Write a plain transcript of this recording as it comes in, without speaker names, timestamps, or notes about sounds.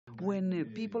when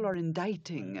people are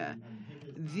indicting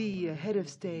the head of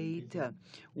state,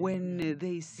 when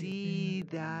they see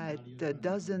that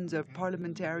dozens of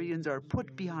parliamentarians are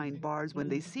put behind bars, when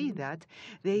they see that,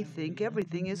 they think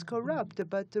everything is corrupt.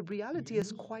 But the reality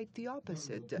is quite the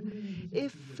opposite.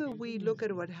 If we look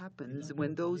at what happens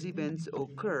when those events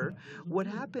occur, what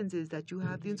happens is that you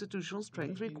have the institutional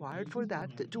strength required for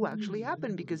that to actually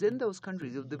happen, because in those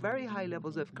countries with the very high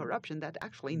levels of corruption, that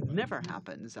actually never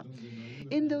happens.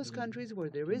 In those countries where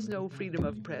there is no freedom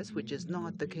of press, which is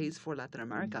not the case for Latin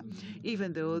America,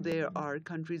 even though there are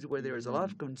countries where there is a lot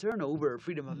of concern over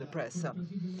freedom of the press,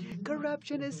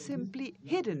 corruption is simply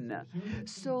hidden.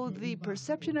 So the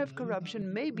perception of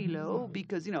corruption may be low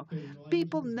because,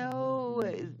 people know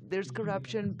there's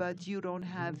corruption, but you don't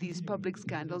have these public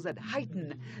scandals that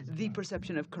heighten the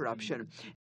perception of corruption.